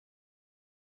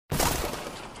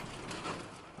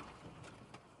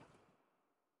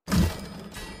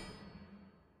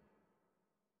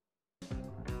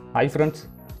Hi friends,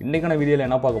 இன்னைக்கான வீடியோவில்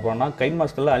என்ன பார்க்க போறோம்னா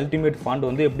கைன்மாஸ்டரில் அல்டிமேட் ஃபாண்ட்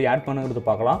வந்து எப்படி ஆட் பண்ணுங்கிறது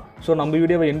பார்க்கலாம். ஸோ நம்ம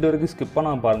வீடியோவை எண்டு வரைக்கும் ஸ்கிப்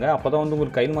பண்ணாமல் பாருங்கள். அப்போ தான் வந்து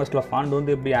உங்களுக்கு கைன்மாஸ்டரில் ஃபாண்ட்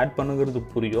வந்து எப்படி ஆட் பண்ணுங்கிறது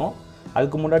புரியும்.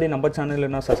 அதுக்கு முன்னாடி நம்ம சேனலில்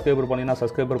என்ன சப்ஸ்கிரைபர் பண்ணிங்கன்னா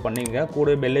சப்ஸ்கிரைபர் பண்ணிங்க,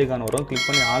 கூட பெல் ஐக்கான் வரும், கிளிக்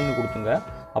பண்ணி ஆல்னு கொடுத்துங்க.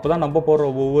 அப்போ தான் நம்ம போடுற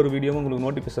ஒவ்வொரு வீடியோவும் உங்களுக்கு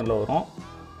நோட்டிஃபிகேஷனில் வரும்.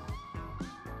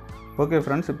 ஓகே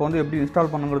ஃப்ரெண்ட்ஸ், இப்போ வந்து எப்படி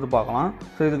இன்ஸ்டால் பண்ணுங்கிறது பார்க்கலாம்.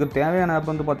 ஸோ இதுக்கு தேவையான ஆப்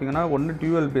வந்து பார்த்திங்கன்னா ஒன்று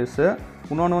டியூஎல் பேஸு,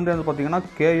 இன்னொன்று வந்து பார்த்திங்கன்னா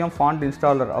கேஎம் ஃபாண்ட்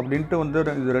இன்ஸ்டாலர் அப்படின்ட்டு வந்து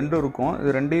இது ரெண்டும் இருக்கும்.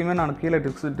 இது ரெண்டையுமே நான் கீழே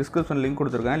டிஸ்கிரிப்ஷன் லிங்க்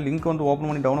கொடுத்துருக்கேன். லிங்க் வந்து ஓப்பன்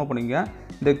பண்ணி டவுன்லோட் பண்ணிங்க.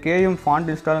 இந்த கேஎம்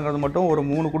ஃபாண்ட் இன்ஸ்டாலுங்கிறது மட்டும் ஒரு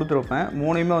 3 கொடுத்துருப்பேன்.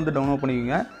 3யுமே வந்து டவுன்லோட்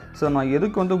பண்ணிக்கங்க. ஸோ நான்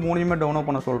எதுக்கு வந்து 3யுமே டவுன்லோட்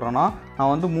பண்ண சொல்கிறேன்னா,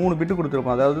 நான் வந்து 3 பிட்டு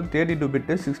கொடுத்துருப்பேன். அதாவது 32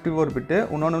 பிட்டு, 64 பிட்டு,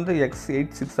 இன்னொன்று வந்து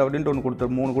X86 அப்படின்ட்டு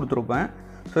ஒன்று 3 கொடுத்துருப்பேன்.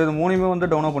 ஸோ இது 3யுமே வந்து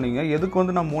டவுன்லோட் பண்ணிங்க. எதுக்கு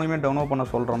வந்து நான் 3யுமே டவுன்லோட் பண்ண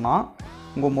சொல்கிறேன்னா,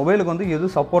 உங்கள் மொபைலுக்கு வந்து எது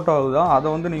சப்போர்ட் ஆகுதோ அதை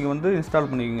வந்து நீங்கள் வந்து இன்ஸ்டால்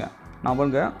பண்ணிக்கங்க.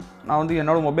 நான் வந்து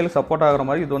என்னோடய மொபைலுக்கு சப்போர்ட் ஆகிற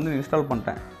மாதிரி இது வந்து இன்ஸ்டால்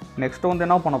பண்ணிட்டேன். நெக்ஸ்ட்டு வந்து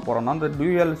என்ன பண்ண போகிறோன்னா, இந்த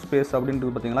டியூஎல் ஸ்பேஸ்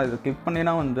அப்படின்றது பார்த்தீங்களா, இதை கிளிக்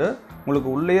பண்ணினா வந்து உங்களுக்கு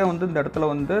உள்ளேயே வந்து இந்த இடத்துல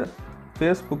வந்து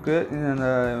ஃபேஸ்புக்கு, இந்த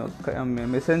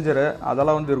மெசேஞ்சரு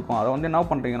அதெல்லாம் வந்து இருக்கும். அதை வந்து என்ன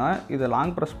பண்ணுறீங்கன்னா, இதை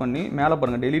லாங் ப்ரெஸ் பண்ணி மேலே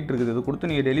பாருங்கள் டெலீட் இருக்குது, இது கொடுத்து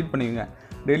நீங்கள் டெலீட் பண்ணிக்கங்க.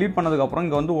 டெலீட் பண்ணதுக்கப்புறம்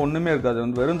இங்கே வந்து ஒன்றுமே இருக்காது,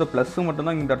 வந்து வெறும் இந்த ப்ளஸ்ஸு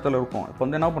மட்டும்தான் இந்த இடத்துல இருக்கும். இப்போ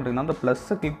வந்து என்ன பண்ணுறீங்கன்னா, அந்த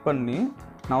ப்ளஸ்ஸை கிளிக் பண்ணி,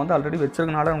 நான் வந்து ஆல்ரெடி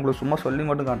வச்சிருக்கனால உங்களுக்கு சும்மா சொல்லி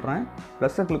மட்டும் காட்டுறேன்.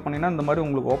 ப்ளஸ்ஸை கிளிக் பண்ணிங்கன்னா இந்த மாதிரி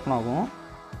உங்களுக்கு ஓப்பன் ஆகும்.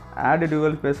 ஆட்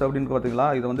டியூவல் ஸ்பேஸ் அப்படின்னு பார்த்தீங்களா,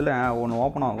 இது வந்து ஒன்று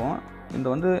ஓப்பன் ஆகும். இந்த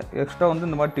வந்து எக்ஸ்ட்ரா வந்து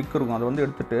இந்த மாதிரி டிக் இருக்கும், அதை வந்து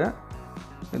எடுத்துகிட்டு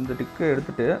இந்த டிக்கை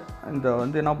எடுத்துகிட்டு இந்த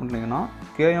வந்து என்ன பண்ணுறீங்கன்னா,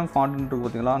 கேஎம் ஃபாண்ட்ன்ட்டு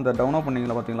பார்த்தீங்களா, அந்த டவுன்லோட்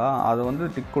பண்ணிங்களா பார்த்தீங்களா, அதை வந்து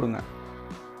டிக் கொடுங்க.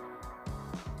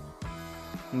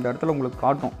 இந்த இடத்துல உங்களுக்கு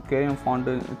காட்டும் கேஎம் ஃபாண்ட்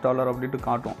இன்ஸ்டாலர் அப்படின்ட்டு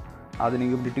காட்டும். அது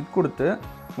நீங்கள் இப்படி டிக் கொடுத்து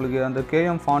உங்களுக்கு அந்த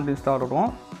கேஎம் ஃபாண்ட் இன்ஸ்டாலரும்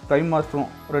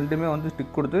கைன்மாஸ்டரும் ரெண்டுமே வந்து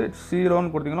டிக் கொடுத்து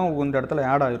 0ன்னு கொடுத்தீங்கன்னா உங்களுக்கு இந்த இடத்துல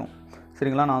ஆட் ஆயிரும்.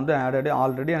 சரிங்களா, நான் வந்து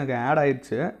ஆல்ரெடி எனக்கு ஆட்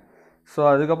ஆயிடுச்சு. ஸோ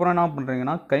அதுக்கப்புறம் என்ன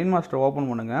பண்ணுறீங்கன்னா, கைன்மாஸ்டர் ஓப்பன்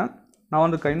பண்ணுங்கள். நான்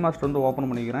வந்து கைன்மாஸ்டர் வந்து ஓப்பன்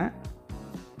பண்ணிக்கிறேன்.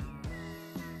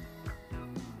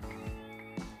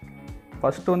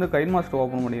 ஃபஸ்ட்டு வந்து கைன்மாஸ்டர்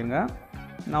ஓப்பன் பண்ணிடுங்க.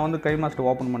 நான் வந்து கைன்மாஸ்டர்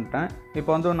ஓப்பன் பண்ணிட்டேன்.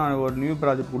 இப்போ வந்து நான் ஒரு நியூ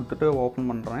ப்ராஜெக்ட் கொடுத்துட்டு ஓப்பன்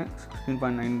பண்ணுறேன்.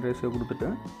 16.9 ரேஷியோ கொடுத்துட்டு.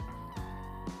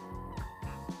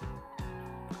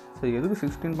 ஸோ எதுக்கு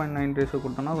 16.9 ரேஷியோ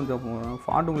கொடுத்தோன்னா, கொஞ்சம்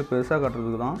ஃபாண்ட் உங்களுக்கு பெருசாக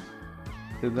காட்டுறதுக்கு தான்.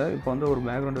 இது இப்போ வந்து ஒரு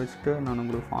பேக்ரவுண்ட் வச்சுட்டு நான்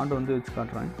உங்களுக்கு ஃபாண்ட் வந்து வச்சு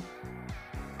காட்டுறேன்.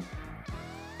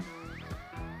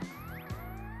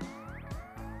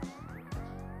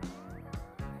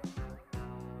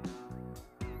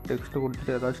 டெக்ஸ்ட்டு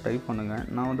கொடுத்துட்டு ஏதாச்சும் டைப் பண்ணுங்கள்.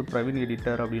 நான் வந்து பிரவீன்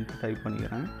எடிட்டர் அப்படின்ட்டு டைப்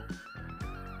பண்ணிக்கிறேன்.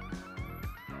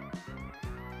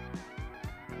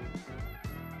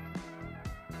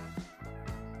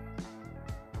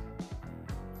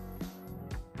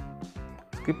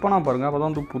 ஸ்கிப் பண்ணால் பாருங்கள், அப்போ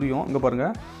தான் வந்து புரியும். இங்கே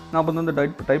பாருங்கள், நான் இப்போ வந்து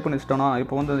டைப் பண்ணி வச்சிட்டேன்னா,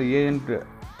 இப்போ வந்து அந்த ஏஎன்ட்டு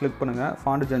கிளிக் பண்ணுங்கள்.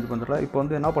 ஃபாண்ட் சேஞ்ச் பண்ணுறதுல இப்போ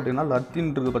வந்து என்ன பார்த்தீங்கன்னா, லத்தின்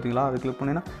இருக்குது பார்த்தீங்களா, அதை கிளிக்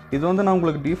பண்ணிங்கன்னா இது வந்து நான்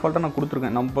உங்களுக்கு டிஃபால்ட்டாக நான்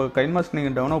கொடுத்துருக்கேன். நம்ம கைன்மாஸ்டர்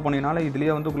நீங்கள் டவுன்லோட் பண்ணினால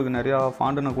இதுலேயே வந்து உங்களுக்கு நிறையா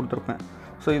ஃபாண்ட் நான் கொடுத்துருப்பேன்.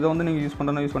 ஸோ இதை வந்து நீங்கள் யூஸ்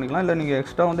பண்ணுறதுனா யூஸ் பண்ணிக்கலாம், இல்லை நீங்கள்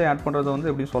எக்ஸ்ட்ரா வந்து ஆட் பண்ணுறதை வந்து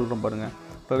எப்படி சொல்கிறேன் பாருங்கள்.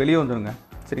 இப்போ வெளியே வந்துடுங்க.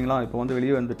 சரிங்களா, இப்போ வந்து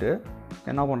வெளியே வந்துட்டு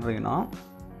என்ன பண்ணுறீங்கன்னா,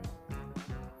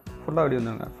 ஃபுல்லாக வெளியே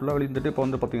வந்துடுங்க. ஃபுல்லாக வெளியே வந்துட்டு இப்போ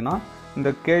வந்து பார்த்தீங்கன்னா, இந்த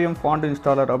கேஎம் ஃபாண்ட்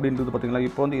இன்ஸ்டாலர் அப்படின்றது பார்த்தீங்களா,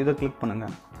 இப்போ வந்து இதை கிளிக்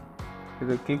பண்ணுங்கள்.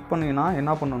 இதை கிளிக் பண்ணிங்கன்னா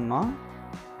என்ன பண்ணணும்னா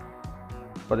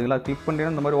பார்த்தீங்களா, கிளிக்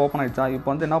பண்ணிங்கன்னா இந்த மாதிரி ஓப்பன் ஆகிடுச்சா. இப்போ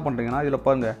வந்து என்ன பண்ணுறீங்கன்னா, இதில்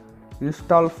பாருங்கள்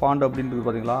இன்ஸ்டால் ஃபாண்ட் அப்படின்றது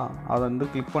பார்த்தீங்களா, அதை வந்து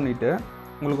கிளிக் பண்ணிவிட்டு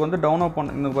உங்களுக்கு வந்து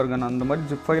டவுன்லோட் இந்த பாருங்கள், நான் இந்த மாதிரி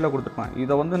ஜிப் ஃபைலாக கொடுத்துருப்பேன்.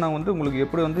 இதை வந்து நான் வந்து உங்களுக்கு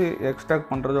எப்படி வந்து எக்ஸ்ட்ராக்ட்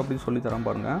பண்ணுறது அப்படின்னு சொல்லி தரேன்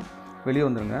பாருங்கள். வெளியே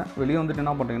வந்துடுங்க. வெளியே வந்துட்டு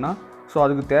என்ன பண்ணுறீங்கன்னா, ஸோ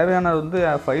அதுக்கு தேவையான வந்து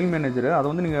ஃபைல் மேனேஜரு, அதை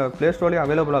வந்து நீங்கள் ப்ளே ஸ்டோர்லேயே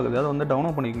அவைலபிள் ஆகுது, அதை வந்து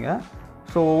டவுன்லோட் பண்ணிக்கங்க.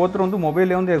 ஸோ ஒவ்வொருத்தரும் வந்து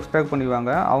மொபைல்லே வந்து எக்ஸ்ட்ராக்ட்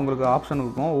பண்ணிவாங்க, அவங்களுக்கு ஆப்ஷன்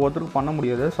இருக்கும். ஒவ்வொருத்தருக்கும் பண்ண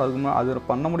முடியாது. ஸோ அது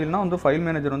பண்ண முடியலன்னா வந்து ஃபைல்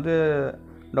மேனேஜர் வந்து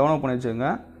டவுன்லோட் பண்ணி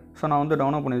வச்சுக்கோங்க. ஸோ நான் வந்து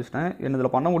டவுன்லோட் பண்ணி வச்சிட்டேன்.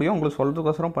 இதில் பண்ண முடியும், உங்களுக்கு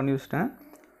சொல்கிறதுக்கோசரம் பண்ணி வச்சிட்டேன்.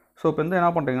 ஸோ இப்போ வந்து என்ன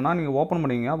பண்ணுறீங்கன்னா, நீங்கள் ஓப்பன்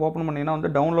பண்ணிங்க. ஓப்பன் பண்ணிங்கன்னா வந்து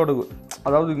டவுன்லோடு,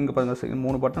 அதாவது இங்கே பாருங்கள்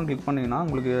 3 பட்டன் கிளிக் பண்ணிங்கன்னா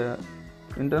உங்களுக்கு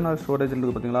இன்டர்னல் ஸ்டோரேஜ்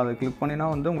இருக்குது பார்த்தீங்களா, அதை கிளிக் பண்ணினா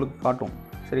வந்து உங்களுக்கு காட்டும்.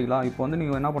 சரிங்களா, இப்போ வந்து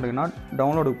நீங்கள் என்ன பண்ணுறீங்கன்னா,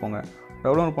 டவுன்லோடுக்கு போங்க.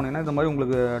 டவுன்லோட் பண்ணிங்கன்னா இந்த மாதிரி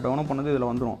உங்களுக்கு டவுன்லோட் பண்ணது இதில்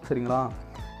வந்துடும். சரிங்களா,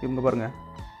 இங்கே பாருங்கள்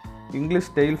இங்கிலீஷ்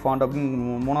ஸ்டைல் ஃபாண்ட்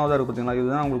அப்படின்னு 3ஆவதாக இருக்குது பார்த்தீங்களா,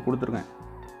 இதுதான் உங்களுக்கு கொடுத்துருக்கேன்.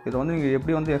 இதை வந்து நீங்கள்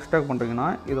எப்படி வந்து எக்ஸ்ட்ராக்ட் பண்ணுறீங்கன்னா,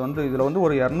 இதில் வந்து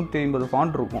ஒரு 250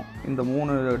 ஃபாண்ட் இருக்கும். இந்த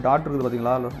 3 டாட் இருக்குது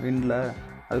பார்த்தீங்களா எண்டில்,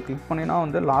 அது கிளிக் பண்ணினா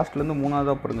வந்து லாஸ்ட்லேருந்து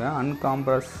 3ஆவதாக பாருங்க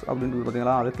அன்காம்ப்ரஸ் அப்படின்றது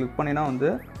பார்த்தீங்களா, அதை கிளிக் பண்ணினா வந்து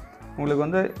உங்களுக்கு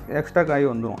வந்து எக்ஸ்ட்ராக்ட் ஆகி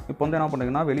வந்துடும். இப்போ வந்து என்ன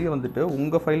பண்ணுறீங்கன்னா, வெளியே வந்துட்டு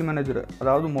உங்கள் ஃபைல் மேனேஜர்,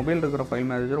 அதாவது மொபைல் இருக்கிற ஃபைல்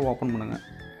மேனேஜர் ஓப்பன் பண்ணுங்கள்.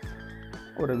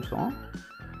 ஒரு நிமிஷம்.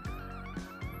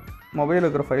 மொபைல்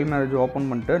இருக்கிற ஃபைல் மேனேஜர் ஓப்பன்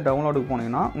பண்ணிட்டு டவுன்லோடுக்கு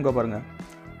போனீங்கன்னா இங்கே பாருங்கள்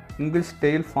இங்கிலீஷ்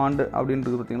ஸ்டைல் ஃபாண்ட்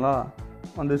அப்படின்றது பார்த்தீங்களா,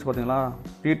 வந்துச்சு பார்த்தீங்களா,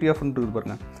 பிடிஎஃப்னு இருக்குது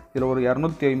பாருங்கள். இதில் ஒரு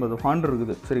 250 ஃபாண்ட்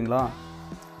இருக்குது. சரிங்களா,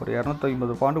 ஒரு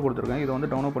 250 ஃபாண்ட் கொடுத்துருக்கேன். இதை வந்து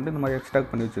டவுன்லோட் பண்ணிட்டு இந்த மாதிரி எக்ஸ்ட்ராக்ட்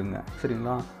பண்ணி வச்சுக்கோங்க.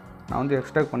 சரிங்களா, நான் வந்து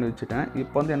எக்ஸ்ட்ராக்ட் பண்ணி வச்சுட்டேன்.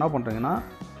 இப்போ வந்து என்ன பண்ணுறீங்கன்னா,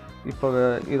 இப்போ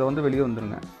இதை வந்து வெளியே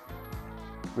வந்துடுங்க.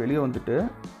 வெளியே வந்துட்டு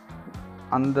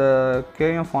அந்த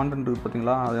கேஎம் ஃபாண்ட்னு இருக்குது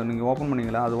பார்த்தீங்களா, அதை நீங்கள் ஓப்பன்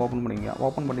பண்ணிங்களா, அது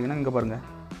ஓப்பன் பண்ணிங்கன்னா இங்கே பாருங்கள்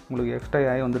உங்களுக்கு எக்ஸ்ட்ரா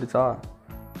ஆகி வந்துடுச்சா.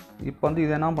 இப்போ வந்து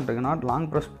இதை என்ன பண்ணுறீங்கன்னா லாங்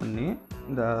ப்ரெஸ் பண்ணி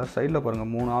இந்த சைடில் பாருங்கள்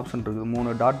 3 ஆப்ஷன் இருக்குது,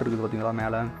 3 டாட் இருக்குது பார்த்தீங்களா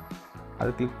மேலே, அதை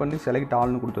கிளிக் பண்ணி செலக்ட்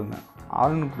ஆல்னு கொடுத்துருங்க.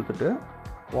 ஆல்னு கொடுத்துட்டு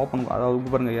ஓப்பன்,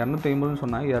 அதாவது பாருங்கள் 250ன்னு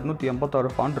சொன்னால்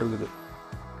 286 ஃபாண்ட் இருக்குது.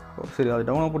 சரி, அது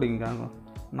டவுன்லோட் பண்ணிக்கங்க,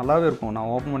 நல்லாவே இருக்கும்.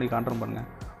 நான் ஓப்பன் பண்ணி காட்டுறேன் பாருங்கள்.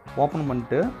 ஓப்பன்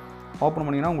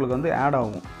பண்ணிங்கன்னா உங்களுக்கு வந்து ஆட்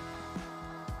ஆகும்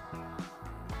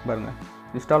பாருங்கள்,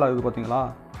 இன்ஸ்டால் ஆகுது பார்த்தீங்களா.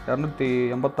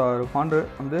 286 ஃபாண்ட்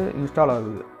வந்து இன்ஸ்டால்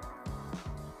ஆகுது.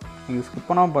 நீங்கள் ஸ்கிப்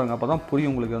பண்ணாமல் பாருங்கள், அப்போ தான்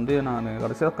புரியும் உங்களுக்கு. வந்து நான்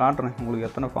கடைசியாக காட்டுறேன் உங்களுக்கு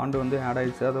எத்தனை ஃபாண்ட் வந்து ஆட்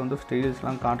ஆகிடுச்சு, அதை வந்து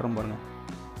ஸ்டேஜஸ்லாம் காட்டுறேன் பாருங்கள்.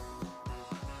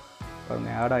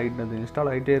 ஆட் ஆகிட்டு அது இன்ஸ்டால்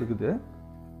ஆகிட்டே இருக்குது.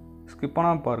 ஸ்கிப்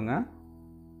பண்ணாமல் பாருங்கள்,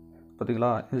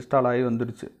 பார்த்தீங்களா இன்ஸ்டால் ஆகி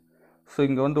வந்துடுச்சு. ஸோ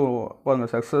இங்கே வந்து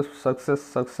பாருங்கள்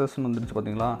சக்ஸஸ்ன்னு வந்துடுச்சு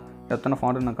பார்த்தீங்களா. எத்தனை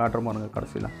ஃபாண்ட்டு நான் காட்டுறேன் பாருங்கள்.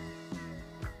 கடைசியில்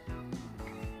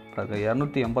பாருங்கள்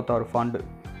 286 ஃபாண்ட்டு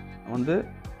வந்து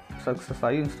சக்ஸஸ்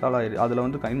ஆகி இன்ஸ்டால் ஆகிடுச்சு. அதில்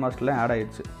வந்து கைன்மாஸ்டரில் ஆட்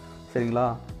ஆகிடுச்சு. சரிங்களா.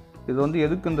 இது வந்து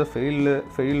எதுக்கு இந்த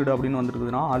ஃபெயில்டு அப்படின்னு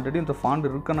வந்துருக்குதுன்னா, ஆல்ரெடி இந்த ஃபாண்ட்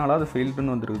இருக்கனால அது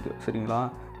ஃபெயில்டுன்னு வந்துருக்குது. சரிங்களா.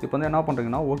 இப்போ வந்து என்ன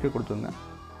பண்ணுறீங்கன்னா ஓகே கொடுத்துருங்க.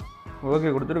 ஓகே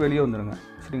கொடுத்துட்டு வெளியே வந்துடுங்க.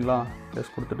 சரிங்களா.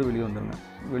 ப்ளஸ் கொடுத்துட்டு வெளியே வந்துடுங்க.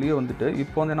 வெளியே வந்துட்டு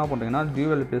இப்போ வந்து என்ன பண்ணுறீங்கன்னா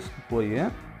டியூவல் பேஸ்க்கு போய்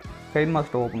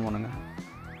கைன்மாஸ்டர் ஓப்பன் பண்ணுங்கள்.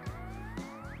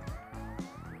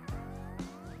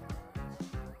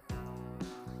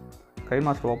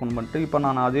 கைன்மாஸ்டர் ஓப்பன் பண்ணிட்டு இப்போ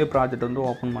நான் அதே ப்ராஜெக்ட் வந்து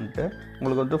ஓப்பன் பண்ணிட்டு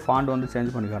உங்களுக்கு வந்து ஃபாண்ட் வந்து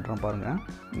சேஞ்ச் பண்ணி காட்டுறேன் பாருங்கள்.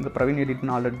 இந்த பிரவீன்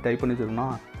எடிட்னு ஆல்ரெடி டைப் பண்ணி வச்சுருக்கோம்னா,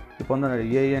 இப்போ வந்து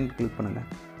ஏஎன்னு கிளிக் பண்ணுங்கள்.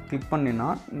 கிளிக் பண்ணிங்கன்னா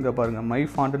இங்கே பாருங்கள் மை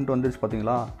ஃபாண்ட்டுன்ட்டு வந்துடுச்சு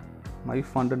பார்த்தீங்களா. மை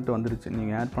ஃபாண்ட்டுன்ட்டு வந்துடுச்சு.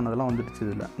 நீங்கள் ஆட் பண்ணதெல்லாம் வந்துடுச்சு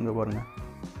இதில். இங்கே பாருங்கள்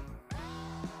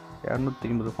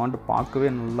 250 ஃபாண்ட்டு பார்க்கவே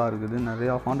நல்லா இருக்குது.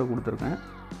 நிறையா ஃபாண்ட்டு கொடுத்துருக்கேன்.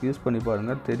 யூஸ் பண்ணி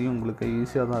பாருங்கள், தெரியும் உங்களுக்கு.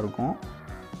 ஈஸியாக தான் இருக்கும்.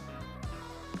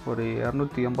 ஒரு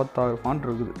 286 ஃபாண்ட்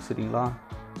இருக்குது. சரிங்களா.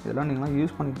 இதெல்லாம் நீங்களாம்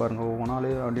யூஸ் பண்ணி பாருங்கள்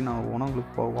ஒவ்வொன்றாலே. அப்படின்னு நான் ஒவ்வொன்றா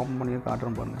உங்களுக்கு ஓப்பன் பண்ணியே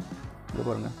காட்டுறேன் பாருங்கள். இது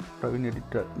பாருங்கள் பிரவீன்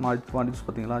எடிட்டர் மாறிச்சு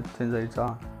பார்த்தீங்களா, சேஞ்ச் ஆகிடுச்சா.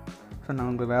 சார் நான்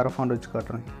உங்களுக்கு வேறு ஃபாண்ட் வச்சு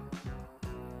காட்டுறேன்.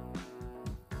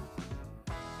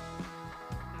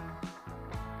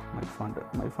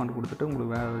 மை ஃபாண்ட் கொடுத்துட்டு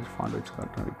உங்களுக்கு வேறு ஏதாச்சும் ஃபாண்ட் வச்சு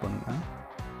காட்டுறேன். வெயிட் பண்ணுங்கள்.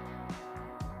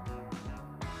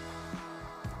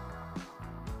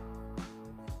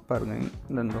 பாருங்கள்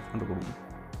இந்த ஃபாண்ட் கொடுக்கும்.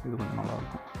 இது கொஞ்சம்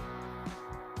நல்லாயிருக்கும்.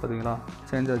 பார்த்தீங்களா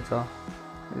சேஞ்ச் ஆச்சா.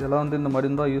 இதெல்லாம் வந்து இந்த மாதிரி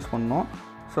இருந்தால் யூஸ் பண்ணணும்.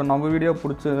 ஸோ நம்ம வீடியோ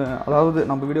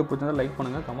பிடிச்சிருந்தா லைக்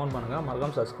பண்ணுங்கள், கமெண்ட் பண்ணுங்கள்,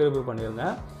 மறக்காமல் சப்ஸ்கிரைப் பண்ணிடுங்க.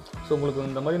 ஸோ உங்களுக்கு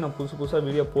இந்த மாதிரி நான் புதுசாக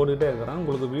வீடியோ போட்டுகிட்டே இருக்கிறேன்.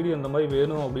 உங்களுக்கு வீடியோ இந்த மாதிரி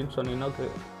வேணும்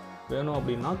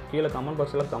அப்படின்னா கீழே கமெண்ட்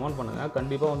பாக்ஸில் கமெண்ட் பண்ணுங்கள்.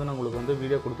 கண்டிப்பாக வந்து நான் உங்களுக்கு வந்து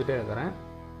வீடியோ கொடுத்துட்டே இருக்கிறேன்.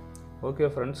 Okay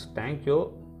friends, thank you.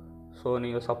 ஸோ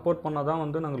நீங்கள் சப்போர்ட் பண்ணால் தான்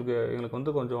வந்து எனக்கு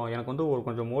வந்து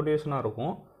கொஞ்சம் மோட்டிவேஷனாக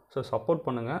இருக்கும். ஸோ சப்போர்ட்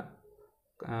பண்ணுங்கள்.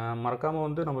 மறக்காமல்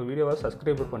வந்து நம்ம வீடியோவை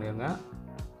சப்ஸ்கிரைப் பண்ணிடுங்க.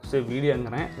 சரி,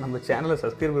 வீடியோங்கிறேன், நம்ம சேனலை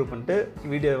சப்ஸ்கிரைப் பண்ணிட்டு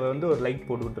வீடியோவை வந்து ஒரு லைக்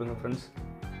போட்டு விட்டுருங்க ஃப்ரெண்ட்ஸ்.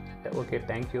 Okay,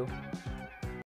 thank you.